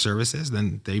you for services,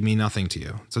 then they mean nothing to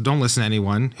you. So don't listen to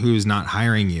anyone who's not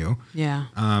hiring you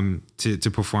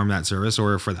to perform that service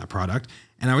or for that product.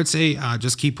 And I would say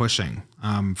just keep pushing.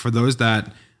 For those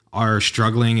that are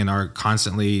struggling and are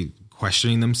constantly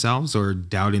questioning themselves or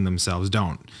doubting themselves,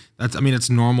 don't. It's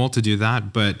normal to do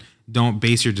that, but don't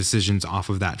base your decisions off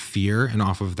of that fear and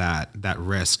off of that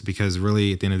risk, because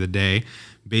really at the end of the day,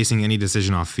 basing any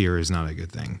decision off fear is not a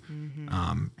good thing.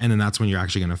 And then that's when you're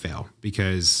actually going to fail,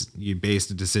 because you base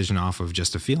the decision off of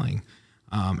just a feeling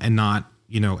and not,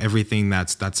 everything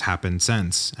that's happened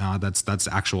since. That's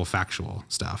actual factual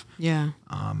stuff. Yeah.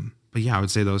 But yeah, I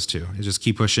would say those two. Is just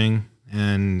keep pushing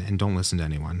and don't listen to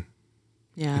anyone.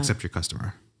 Yeah. Except your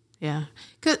customer. Yeah.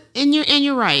 And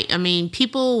you're right. I mean,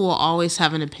 people will always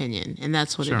have an opinion, and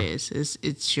that's what it is.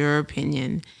 It's your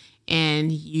opinion,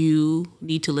 and you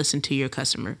need to listen to your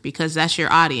customer, because that's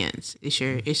your audience.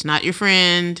 It's not your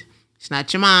friend. It's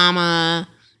not your mama.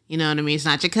 You know what I mean? It's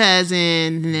not your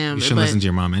cousin. You shouldn't listen to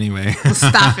your mom anyway.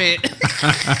 Stop it.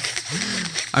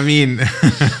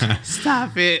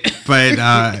 Stop it. But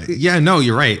no,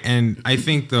 you're right. And I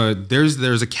think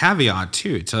there's a caveat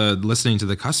too to listening to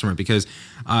the customer, because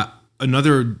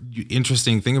another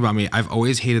interesting thing about me, I've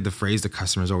always hated the phrase "the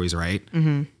customer's always right,"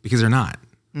 because they're not.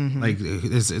 Like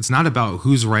it's not about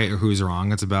who's right or who's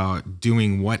wrong. It's about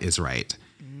doing what is right.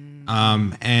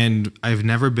 And I've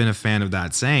never been a fan of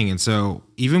that saying. And so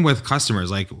even with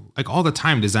customers, like all the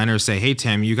time, designers say, "Hey,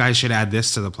 Tim, you guys should add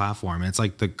this to the platform." And it's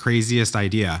like the craziest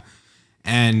idea.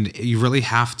 And you really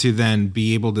have to then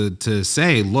be able to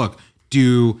say, look,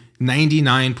 do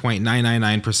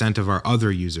 99.999% of our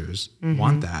other users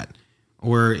want that?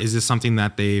 Or is this something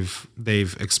that they've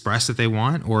expressed that they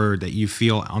want, or that you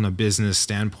feel on a business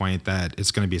standpoint that it's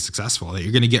going to be successful, that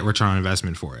you're going to get return on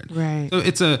investment for it? Right.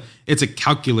 So it's a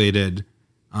calculated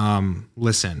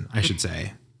listen, I should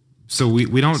say. So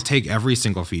we don't take every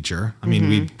single feature. I mean,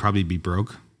 we'd probably be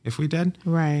broke if we did.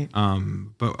 Right.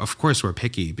 But of course we're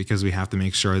picky, because we have to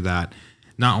make sure that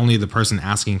not only the person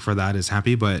asking for that is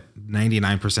happy, but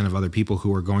 99% of other people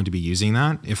who are going to be using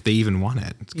that, if they even want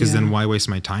it, because then why waste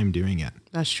my time doing it?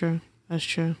 That's true.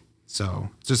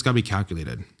 So it's just got to be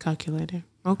calculated.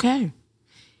 Okay.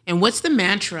 And what's the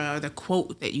mantra or the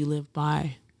quote that you live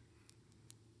by?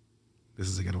 This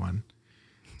is a good one.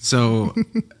 So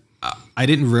I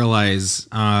didn't realize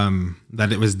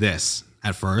that it was this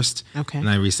at first. Okay. And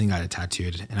I recently got it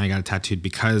tattooed, and I got it tattooed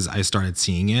because I started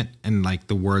seeing it and like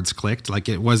the words clicked. Like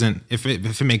it wasn't, if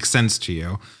it makes sense to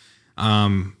you,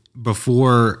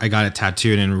 Before I got it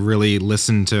tattooed and really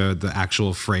listened to the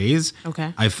actual phrase,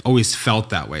 Okay. I've always felt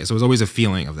that way. So it was always a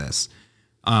feeling of this.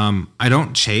 I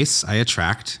don't chase, I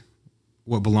attract.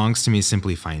 What belongs to me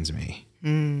simply finds me.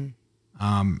 And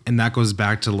that goes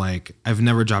back to like, I've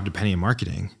never dropped a penny in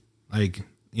marketing. Like,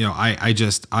 you know,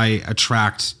 I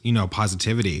attract, you know,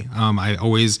 positivity. I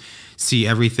always see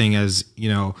everything as, you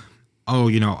know, oh,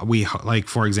 you know, like,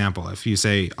 for example, if you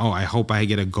say, oh, I hope I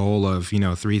get a goal of, you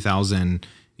know, 3,000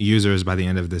 users by the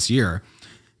end of this year.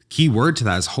 Key word to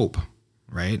that is hope,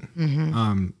 right?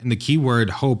 And the keyword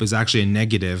hope is actually a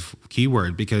negative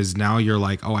keyword because now you're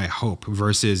like, oh, I hope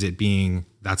versus it being,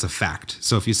 that's a fact.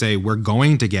 So if you say we're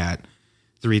going to get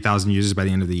 3,000 users by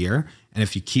the end of the year, and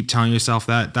if you keep telling yourself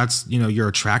that, that's, you know, you're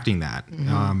attracting that.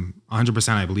 100%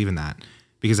 I believe in that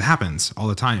because it happens all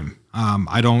the time.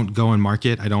 I don't go and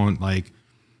market. I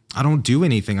don't do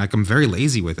anything. Like I'm very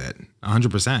lazy with it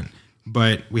 100%.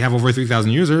 But we have over 3,000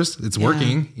 users. It's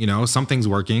working, you know, something's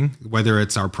working, whether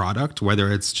it's our product,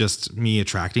 whether it's just me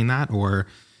attracting that or,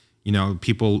 you know,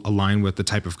 people align with the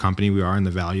type of company we are and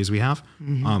the values we have.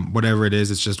 Whatever it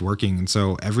is, it's just working. And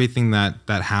so everything that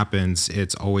happens,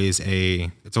 it's always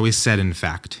said in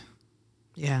fact.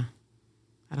 Yeah.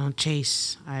 I don't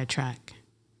chase, I attract.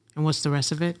 And what's the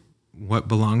rest of it? What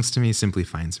belongs to me simply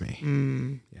finds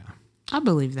me. Yeah. I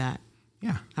believe that.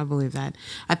 Yeah. I believe that.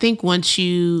 I think once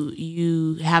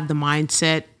you have the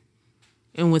mindset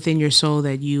and within your soul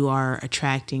that you are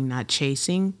attracting, not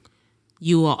chasing,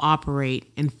 you will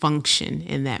operate and function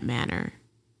in that manner.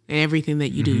 And everything that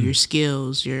you do, your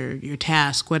skills, your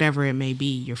task, whatever it may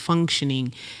be, you're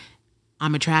functioning.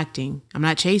 I'm attracting. I'm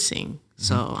not chasing.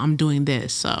 So I'm doing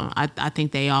this. So I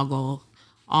think they all go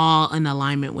all in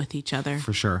alignment with each other.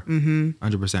 For sure.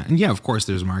 100%. And yeah, of course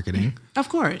there's marketing. Of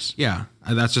course. Yeah.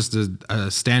 That's just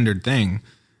a standard thing.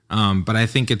 But I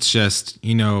think it's just,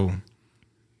 you know,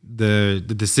 the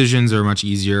decisions are much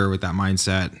easier with that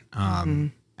mindset.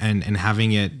 And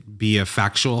having it be a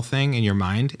factual thing in your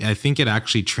mind, I think it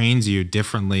actually trains you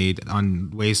differently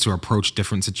on ways to approach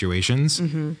different situations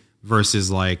versus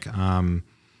like,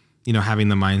 you know, having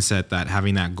the mindset that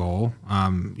having that goal,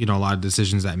 you know, a lot of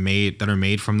decisions that are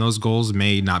made from those goals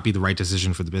may not be the right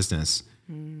decision for the business.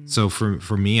 So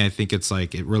for me, I think it's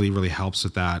like, it really, really helps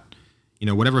with that, you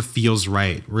know, whatever feels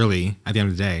right, really, at the end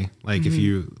of the day. Like if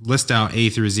you list out A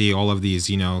through Z, all of these,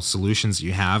 you know, solutions that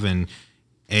you have and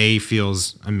A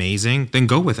feels amazing, then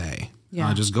go with A.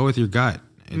 Yeah. Just go with your gut.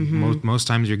 And most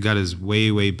times your gut is way,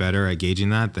 way better at gauging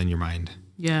that than your mind.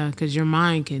 Yeah, because your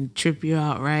mind can trip you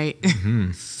out, right?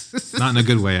 Not in a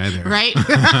good way either. Right?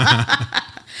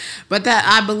 But that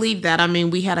I believe that. I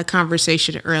mean, we had a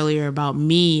conversation earlier about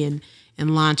me and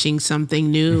launching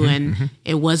something new, and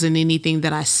it wasn't anything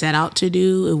that I set out to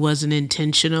do. It wasn't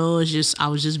intentional. It's just I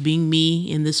was just being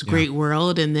me in this great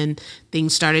world, and then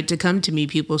things started to come to me.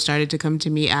 People started to come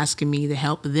to me asking me to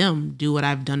help them do what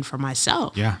I've done for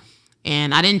myself. Yeah.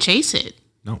 And I didn't chase it.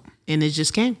 No. And it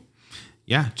just came.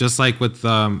 Yeah, just like with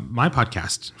my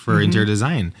podcast for interior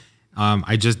design,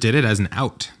 I just did it as an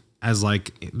out, as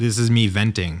like, this is me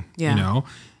venting, you know,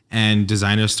 and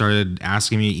designers started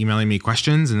asking me, emailing me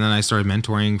questions. And then I started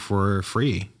mentoring for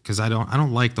free because I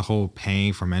don't like the whole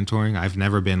paying for mentoring. I've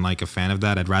never been like a fan of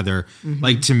that. I'd rather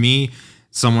like, to me,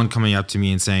 someone coming up to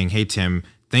me and saying, hey, Tim,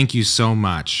 thank you so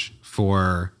much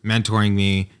for mentoring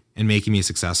me and making me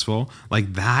successful.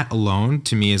 Like that alone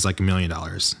to me is like $1 million.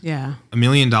 Yeah. $1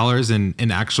 million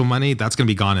in actual money, that's going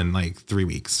to be gone in like 3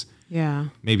 weeks. Yeah.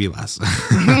 Maybe less. But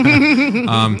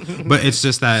it's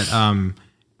just that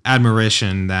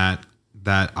admiration that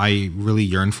I really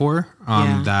yearn for.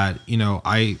 That, you know,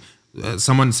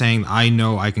 someone saying, I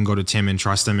know I can go to Tim and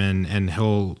trust him and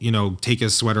he'll, you know, take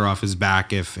his sweater off his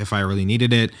back if I really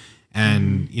needed it.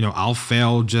 And, you know, I'll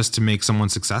fail just to make someone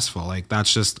successful. Like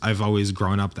that's just, I've always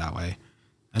grown up that way.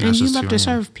 And you love to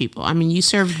serve people. I mean, you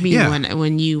served me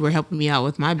when you were helping me out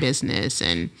with my business,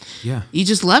 and you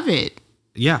just love it.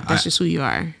 Yeah. That's just who you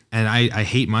are. And I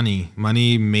hate money.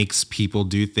 Money makes people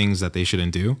do things that they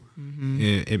shouldn't do.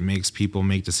 It makes people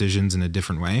make decisions in a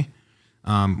different way.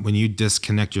 When you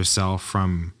disconnect yourself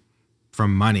from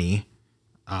money,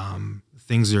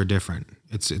 things are different.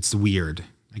 It's weird.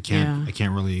 I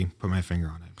can't really put my finger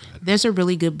on it. But. There's a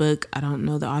really good book. I don't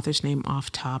know the author's name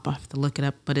off top. I have to look it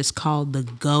up, but it's called The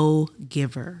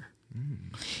Go-Giver.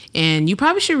 And you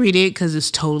probably should read it because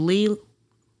it's totally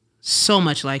so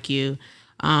much like you.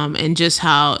 And just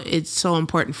how it's so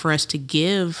important for us to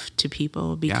give to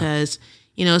people because,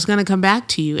 you know, it's going to come back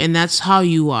to you. And that's how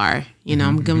you are. You know,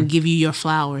 I'm going to give you your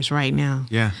flowers right now.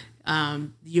 Yeah.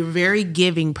 You're a very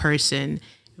giving person,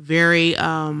 very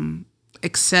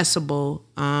accessible,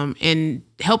 and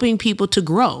helping people to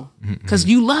grow, because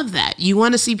you love that. You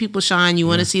want to see people shine. You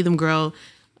want to see them grow.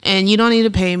 And you don't need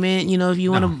a payment. You know, if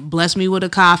you want to bless me with a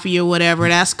coffee or whatever,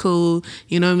 that's cool.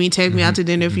 You know what I mean? Take me out to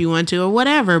dinner if you want to or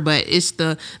whatever. But it's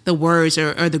the words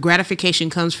or the gratification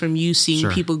comes from you seeing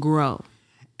people grow.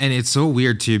 And it's so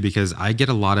weird too, because I get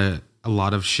a lot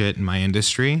of shit in my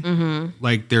industry.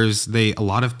 Like a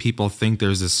lot of people think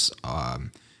there's this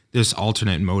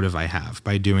alternate motive I have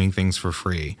by doing things for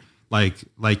free. Like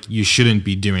you shouldn't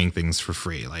be doing things for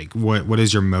free. Like what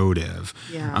is your motive?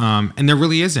 Yeah. And there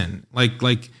really isn't. Like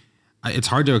it's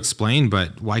hard to explain,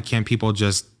 but why can't people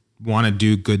just want to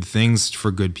do good things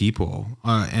for good people,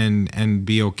 and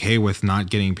be okay with not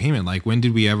getting payment? Like, when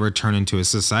did we ever turn into a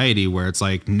society where it's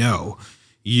like, no,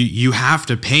 you have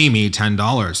to pay me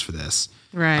 $10 for this,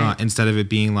 right? Instead of it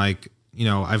being like, you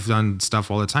know, I've done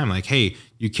stuff all the time. Like, hey,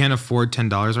 you can't afford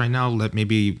 $10 right now.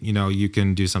 Maybe, you know, you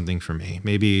can do something for me.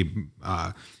 Maybe,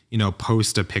 you know,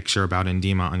 post a picture about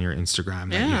Indima on your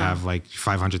Instagram that you have like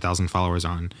 500,000 followers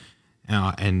on,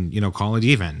 and, you know, call it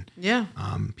even. Yeah.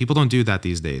 People don't do that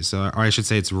these days. Or I should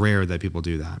say it's rare that people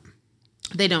do that.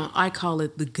 They don't. I call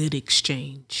it the good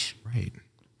exchange. Right.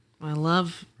 I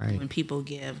love when people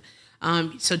give.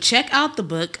 So check out the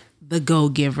book, The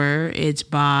Go-Giver. It's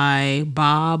by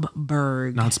Bob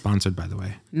Burg. Not sponsored, by the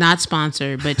way. Not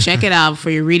sponsored, but check it out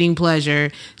for your reading pleasure.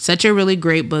 Such a really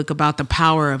great book about the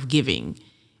power of giving.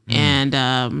 And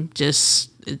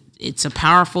it's a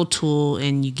powerful tool,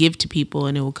 and you give to people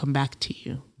and it will come back to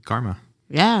you. Karma.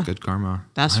 Yeah. Good karma.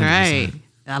 That's 100%. Right.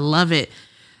 I love it.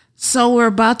 So we're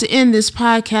about to end this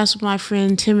podcast with my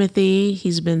friend Timothy.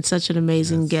 He's been such an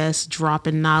amazing guest,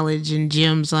 dropping knowledge and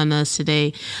gems on us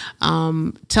today.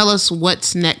 Tell us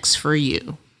what's next for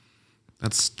you.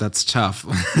 That's tough.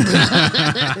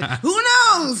 Who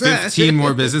knows? 15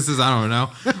 more businesses. I don't know.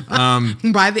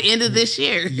 By the end of this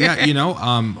year. Yeah. You know,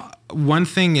 one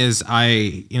thing is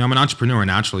I'm an entrepreneur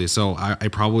naturally, so I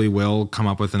probably will come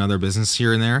up with another business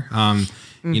here and there.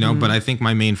 You know, but I think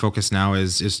my main focus now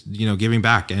is you know, giving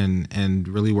back and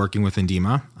really working with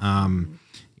Indima.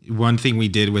 One thing we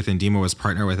did with Indima was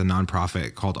partner with a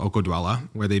nonprofit called Okodwela,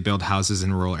 where they build houses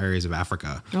in rural areas of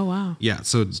Africa. Oh, wow. Yeah.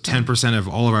 So 10% of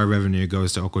all of our revenue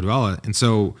goes to Okodwela. And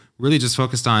so really just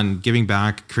focused on giving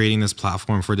back, creating this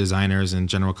platform for designers and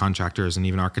general contractors and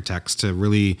even architects to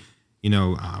really, you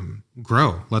know,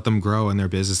 let them grow in their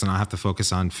business and not have to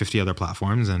focus on 50 other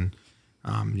platforms. And,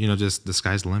 you know, just the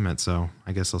sky's the limit. So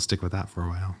I guess I'll stick with that for a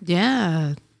while.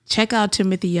 Yeah. Check out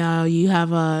Timothy Yao. You have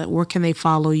where can they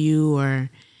follow you, or...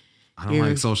 I don't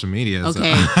like social media.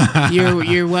 Okay. So.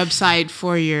 your website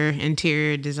for your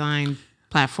interior design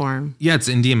platform. Yeah, it's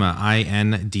Indima,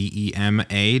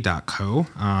 INDEMA.co.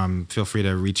 Feel free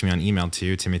to reach me on email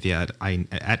too, Timothy at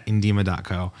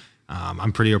indema.co.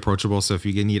 I'm pretty approachable, so if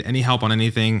you need any help on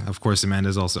anything, of course,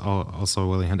 Amanda's also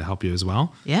willing to help you as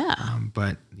well. Yeah.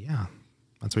 But yeah,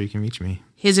 that's where you can reach me.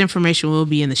 His information will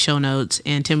be in the show notes.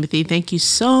 And Timothy, thank you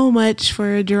so much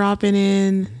for dropping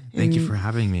in. Thank you for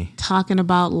having me. Talking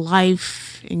about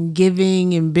life and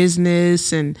giving and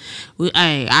business. And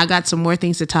I got some more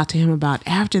things to talk to him about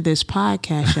after this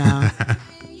podcast, y'all.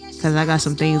 Because I got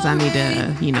some things I need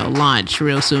to, you know, launch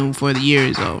real soon before the year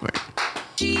is over.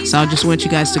 So I just want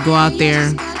you guys to go out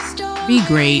there, be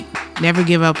great, never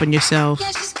give up on yourself.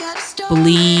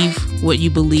 Believe what you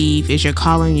believe is your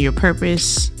calling, your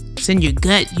purpose. It's in your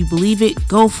gut. You believe it,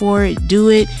 go for it, do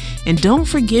it. And don't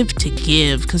forget to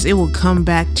give, because it will come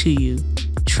back to you.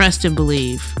 Trust and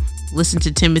believe. Listen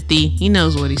to Timothy. He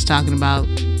knows what he's talking about.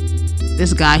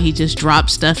 This guy, he just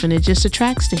drops stuff and it just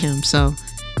attracts to him. So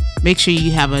make sure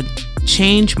you have a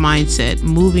change mindset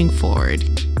moving forward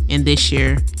in this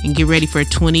year and get ready for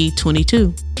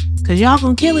 2022, because y'all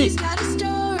gonna kill it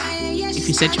if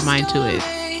you set your mind to it.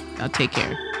 Y'all take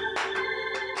care.